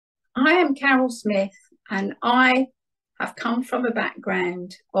I am Carol Smith, and I have come from a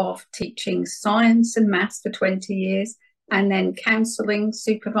background of teaching science and maths for 20 years, and then counselling,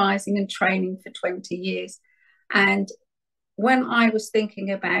 supervising and training for 20 years. And when I was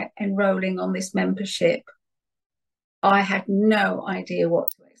thinking about enrolling on this membership, I had no idea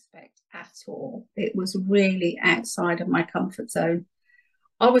what to expect at all. It was really outside of my comfort zone.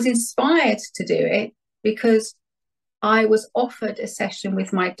 I was inspired to do it because I was offered a session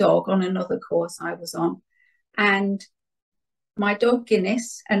with my dog on another course I was on. And my dog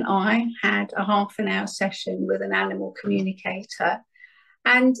Guinness and I had a half-an-hour session with an animal communicator.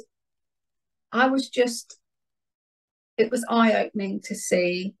 And it was eye-opening to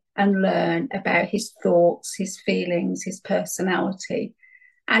see and learn about his thoughts, his feelings, his personality.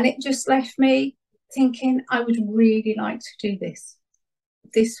 And it just left me thinking, I would really like to do this.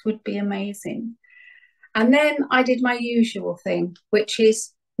 This would be amazing. And then I did my usual thing, which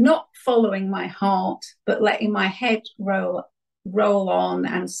is not following my heart, but letting my head roll on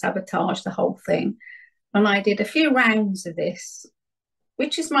and sabotage the whole thing. And I did a few rounds of this,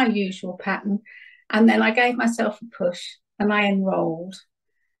 which is my usual pattern. And then I gave myself a push and I enrolled.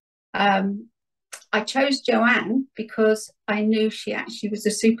 I chose Joanne because I knew she actually was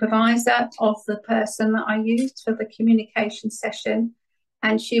the supervisor of the person that I used for the communication session.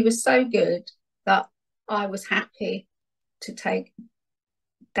 And she was so good that I was happy to take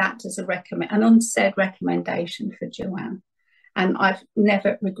that as an unsaid recommendation for Joanne. And I've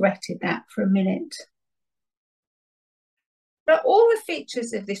never regretted that for a minute. But all the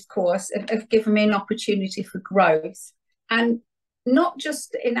features of this course have given me an opportunity for growth, and not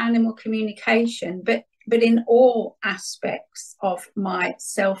just in animal communication, but in all aspects of my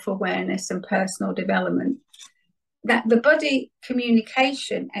self-awareness and personal development. That the buddy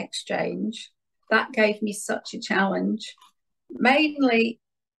communication exchange, that gave me such a challenge, mainly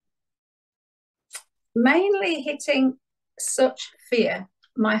hitting such fear.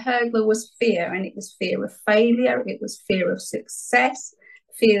 My hurdle was fear, and it was fear of failure, it was fear of success,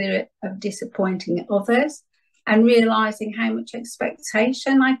 fear of disappointing others, and realizing how much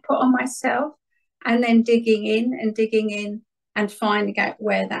expectation I put on myself, and then digging in and finding out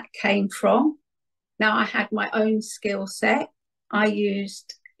where that came from. Now, I had my own skill set. I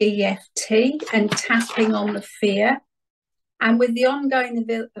used EFT and tapping on the fear. And with the ongoing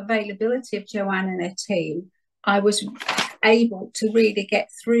availability of Joanne and her team, I was able to really get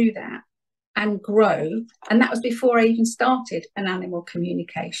through that and grow. And that was before I even started an animal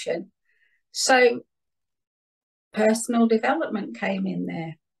communication. So personal development came in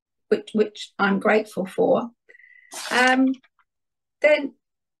there, which I'm grateful for. Then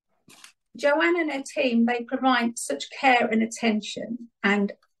Joanne and her team, they provide such care and attention,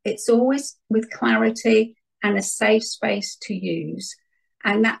 and it's always with clarity and a safe space to use.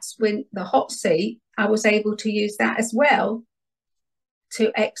 And that's when the hot seat, I was able to use that as well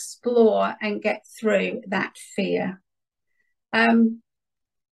to explore and get through that fear. Then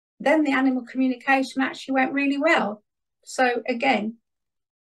the animal communication actually went really well. So again,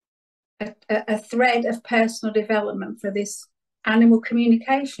 a thread of personal development for this animal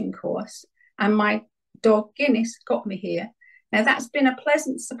communication course, and my dog Guinness got me here. Now that's been a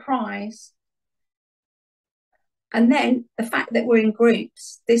pleasant surprise. And then the fact that we're in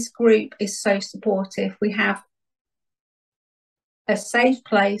groups, this group is so supportive. We have a safe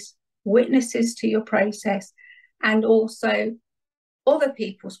place, witnesses to your process, and also other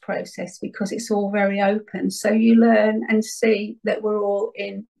people's process, because it's all very open. So you learn and see that we're all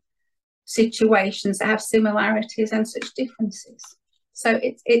in situations that have similarities and such differences. So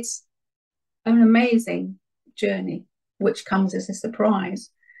it's an amazing journey, which comes as a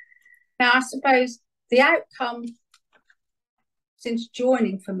surprise. Now, I suppose the outcome since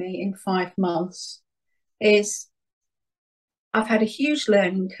joining for me in 5 months is I've had a huge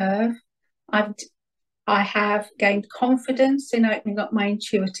learning curve. I have gained confidence in opening up my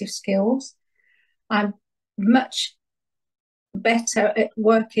intuitive skills. I'm much better at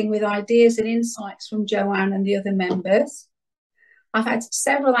working with ideas and insights from Joanne and the other members. I've had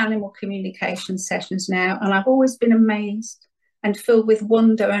several animal communication sessions now, and I've always been amazed and filled with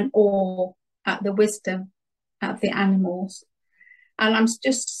wonder and awe at the wisdom of the animals. And I'm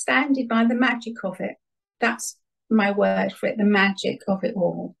just astounded by the magic of it. That's my word for it, the magic of it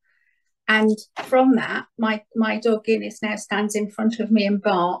all. And from that, my dog Guinness now stands in front of me and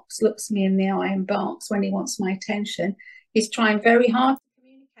barks, looks me in the eye and barks when he wants my attention. He's trying very hard to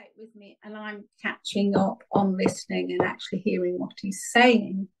communicate with me, and I'm catching up on listening and actually hearing what he's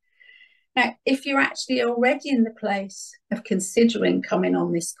saying. Now, if you're actually already in the place of considering coming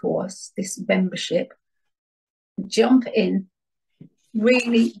on this course, this membership, jump in.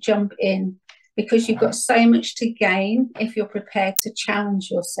 really jump in, because you've got so much to gain if you're prepared to challenge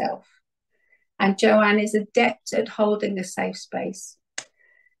yourself. And Joanne is adept at holding a safe space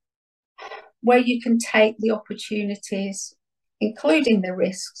where you can take the opportunities, including the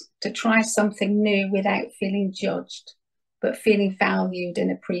risks, to try something new without feeling judged, but feeling valued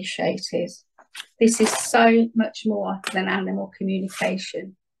and appreciated. This is so much more than animal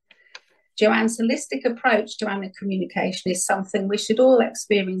communication. Joanne's holistic approach to animal communication is something we should all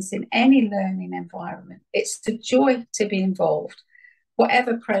experience in any learning environment. It's the joy to be involved.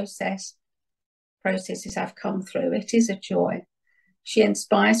 Whatever processes I've come through, it is a joy. She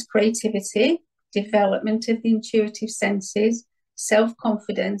inspires creativity, development of the intuitive senses,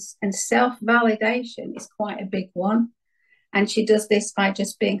 self-confidence, and self-validation is quite a big one. And she does this by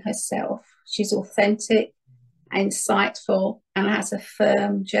just being herself. She's authentic, insightful, and has a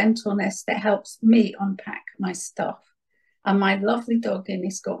firm gentleness that helps me unpack my stuff. And my lovely dog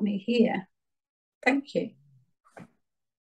Guinness got me here. Thank you.